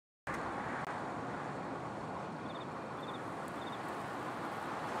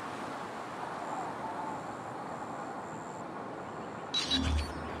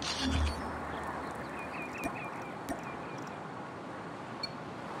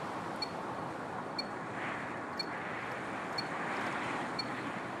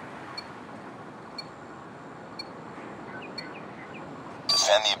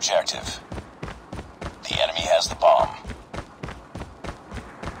Defend the objective. The enemy has the bomb.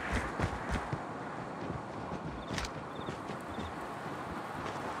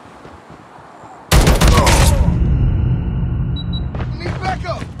 Need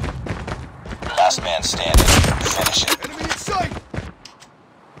backup! Last man standing. Finish it. Enemy in sight!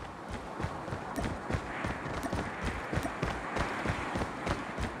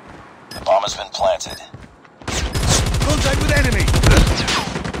 The bomb has been planted. Contact with enemy!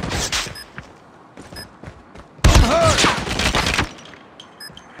 I'm hurt!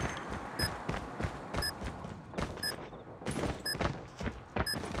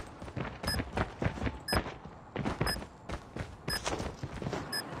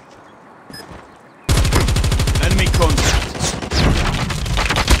 Enemy contact!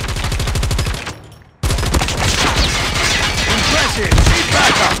 Impressive! Need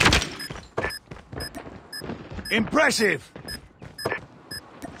backup! Impressive!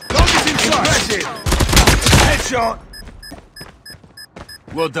 Target's in sight! Impressive! Headshot!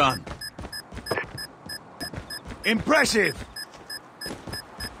 Well done. Impressive!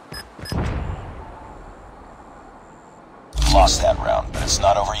 Lost that round, but it's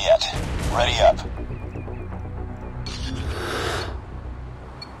not over yet. Ready up.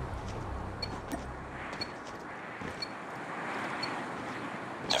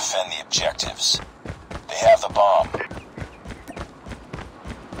 Defend the objectives. They have the bomb.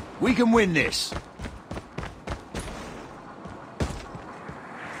 We can win this.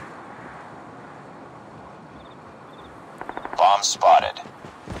 Bomb spotted.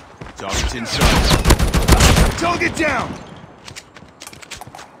 Target's in sight. Target down!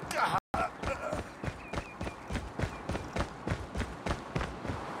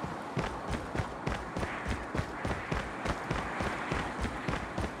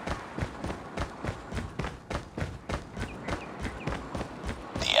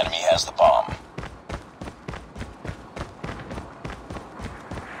 The enemy has the bomb.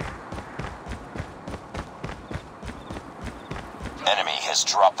 Enemy has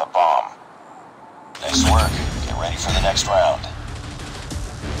dropped the bomb. Nice work. Get ready for the next round.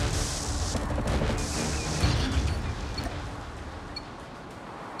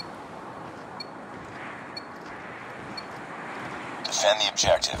 Defend the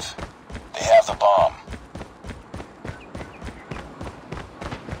objective. They have the bomb.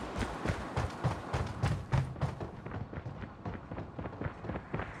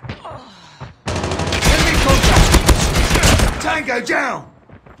 Enemy contact! Tango down!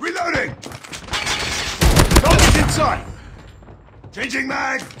 Reloading! Target's in sight! Changing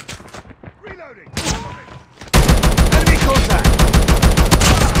mag! Reloading! Enemy contact!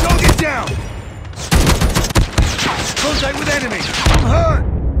 Target down! Contact with enemy! I'm hurt!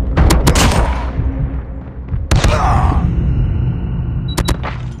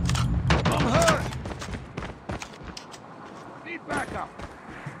 I'm hurt! Need backup!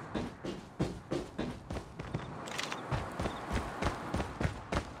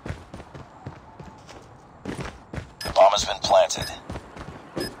 The bomb has been planted.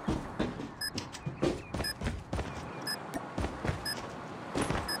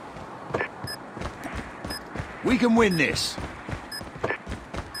 We can win this.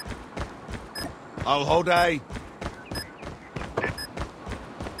 I'll hold A.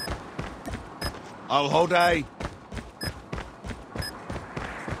 I'll hold A.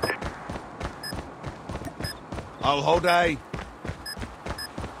 I'll hold A.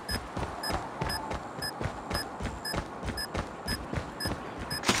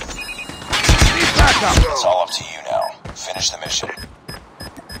 It's all up to you now. Finish the mission.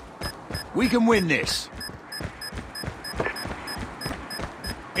 We can win this.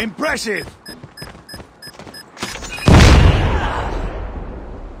 Impressive!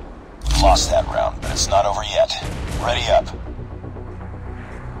 Lost that round, but it's not over yet. Ready up.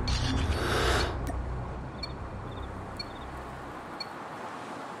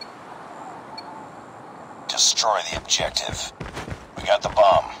 Destroy the objective. We got the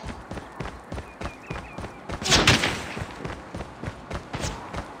bomb.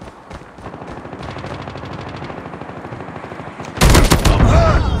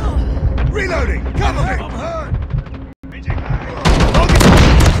 Reloading! Cover me! I'm hurt!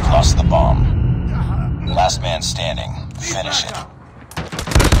 Lost the bomb. Last man standing. Finish it.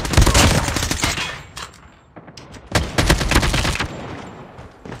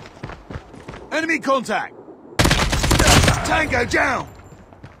 Enemy contact! Tango down!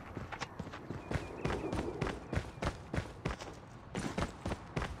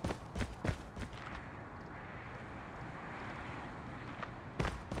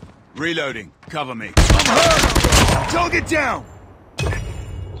 Reloading. Cover me. I'm hurt! Target down!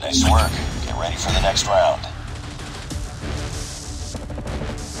 Nice work. Get ready for the next round.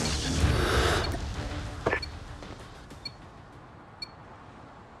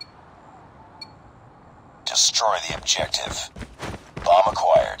 Destroy the objective. Bomb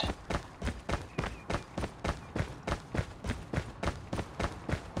acquired.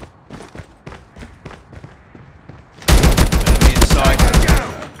 Enemy inside.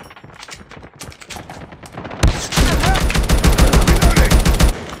 Down.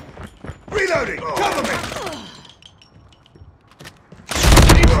 Reloading. Reloading. Cover me.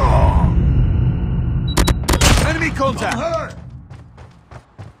 Enemy contact. Hurt.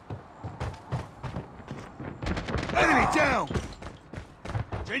 Enemy down.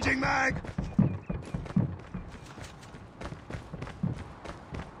 Changing mag.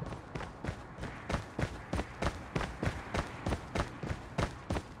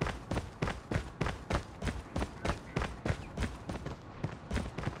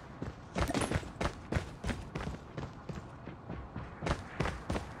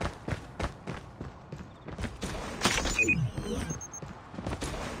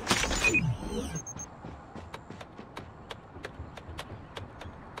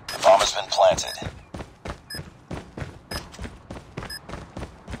 Bomb has been planted.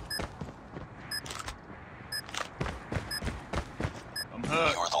 I'm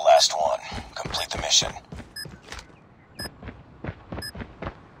hurt. You were the last one. Complete the mission.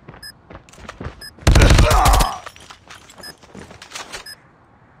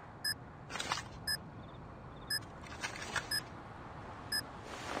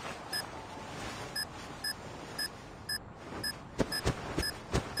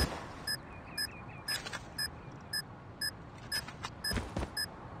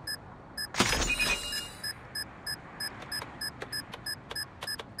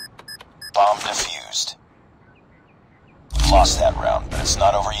 Bomb defused. Lost that round, but it's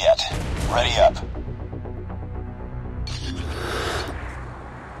not over yet. Ready up.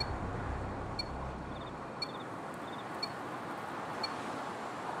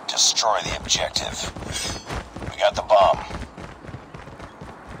 Destroy the objective. We got the bomb.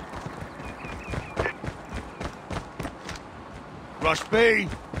 Rush B.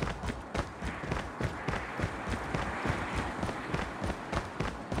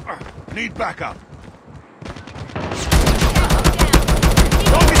 Need backup.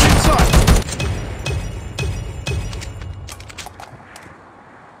 Target's inside.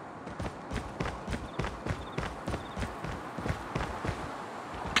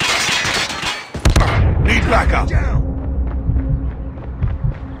 Need backup. Down.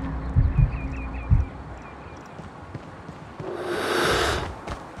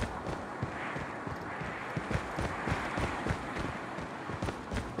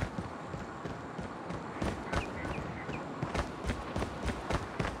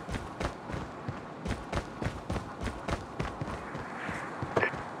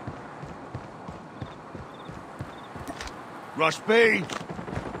 Rush B.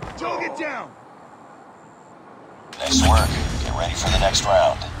 Target down. Nice work. Get ready for the next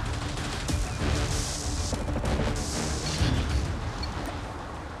round.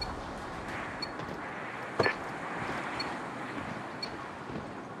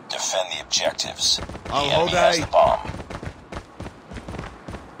 Defend the objectives. I'll The hold enemy has A. the bomb.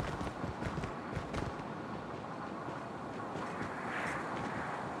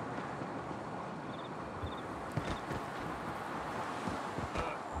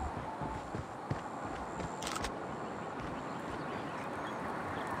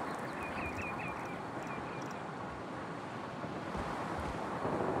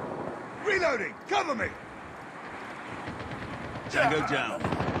 Reloading. Cover me. Tango down.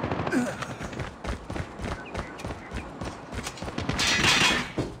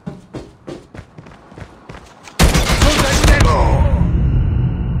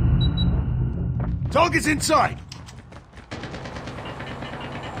 Target's inside.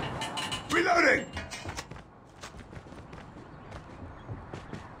 Reloading.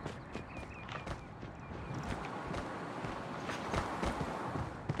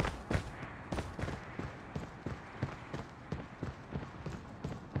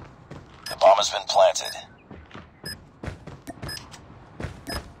 The bomb has been planted.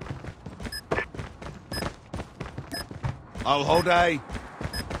 I'll hold A.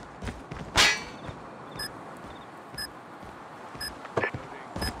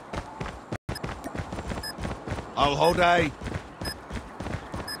 I'll hold A.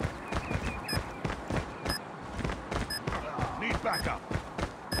 Need backup.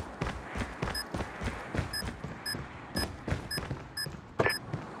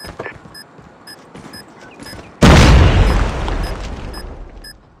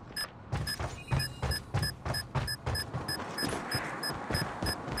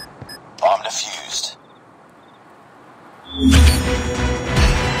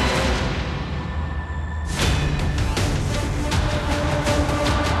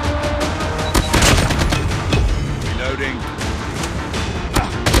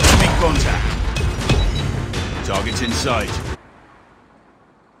 contact. Target's in sight.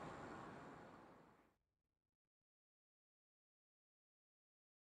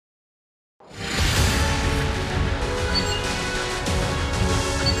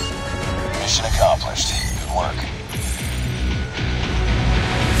 Mission accomplished.